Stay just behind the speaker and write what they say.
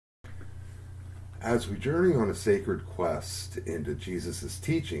As we journey on a sacred quest into Jesus'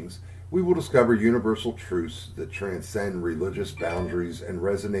 teachings, we will discover universal truths that transcend religious boundaries and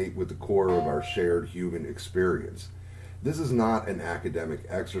resonate with the core of our shared human experience. This is not an academic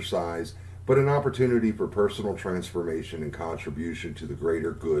exercise, but an opportunity for personal transformation and contribution to the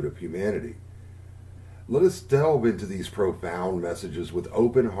greater good of humanity. Let us delve into these profound messages with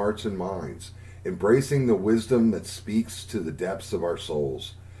open hearts and minds, embracing the wisdom that speaks to the depths of our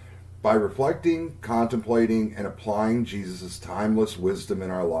souls. By reflecting, contemplating, and applying Jesus' timeless wisdom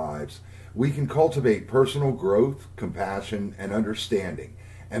in our lives, we can cultivate personal growth, compassion, and understanding,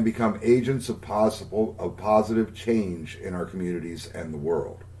 and become agents of positive change in our communities and the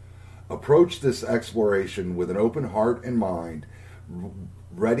world. Approach this exploration with an open heart and mind,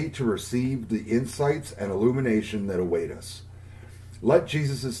 ready to receive the insights and illumination that await us. Let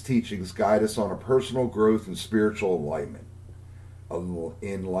Jesus' teachings guide us on a personal growth and spiritual enlightenment,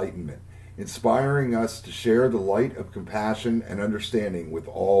 inspiring us to share the light of compassion and understanding with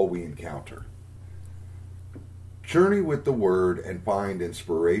all we encounter. Journey with the Word and find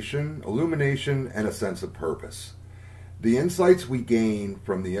inspiration, illumination, and a sense of purpose. The insights we gain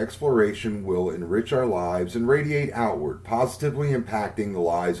from the exploration will enrich our lives and radiate outward, positively impacting the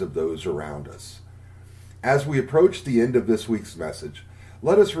lives of those around us. As we approach the end of this week's message,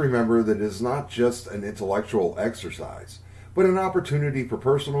 let us remember that it is not just an intellectual exercise, but an opportunity for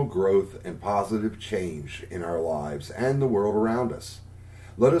personal growth and positive change in our lives and the world around us.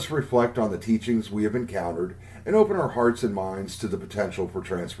 Let us reflect on the teachings we have encountered and open our hearts and minds to the potential for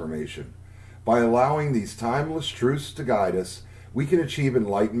transformation. By allowing these timeless truths to guide us, we can achieve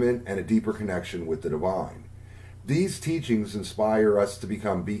enlightenment and a deeper connection with the divine. These teachings inspire us to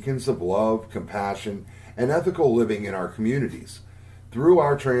become beacons of love, compassion, and ethical living in our communities. Through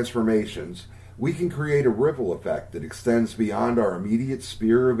our transformations, we can create a ripple effect that extends beyond our immediate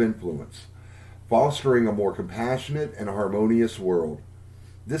sphere of influence, fostering a more compassionate and harmonious world.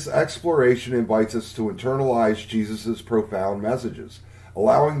 This exploration invites us to internalize Jesus' profound messages,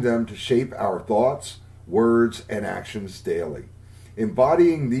 allowing them to shape our thoughts, words, and actions daily.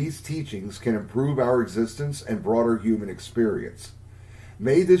 Embodying these teachings can improve our existence and broader human experience.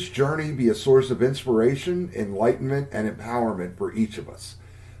 May this journey be a source of inspiration, enlightenment, and empowerment for each of us.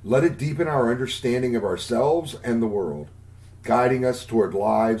 Let it deepen our understanding of ourselves and the world, guiding us toward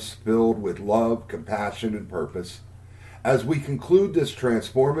lives filled with love, compassion, and purpose. As we conclude this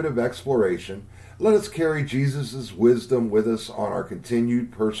transformative exploration, let us carry Jesus' wisdom with us on our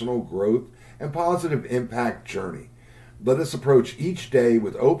continued personal growth and positive impact journey. Let us approach each day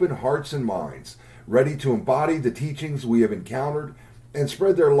with open hearts and minds, ready to embody the teachings we have encountered and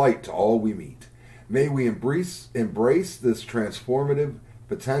spread their light to all we meet. May we embrace this transformative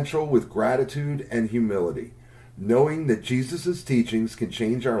potential with gratitude and humility, knowing that Jesus' teachings can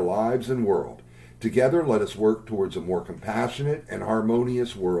change our lives and world. Together, let us work towards a more compassionate and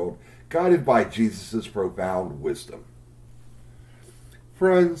harmonious world, guided by Jesus' profound wisdom.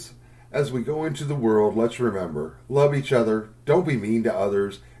 Friends, as we go into the world, let's remember, love each other, don't be mean to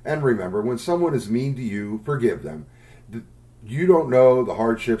others, and remember, when someone is mean to you, forgive them. You don't know the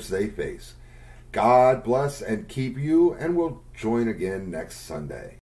hardships they face. God bless and keep you, and we'll join again next Sunday.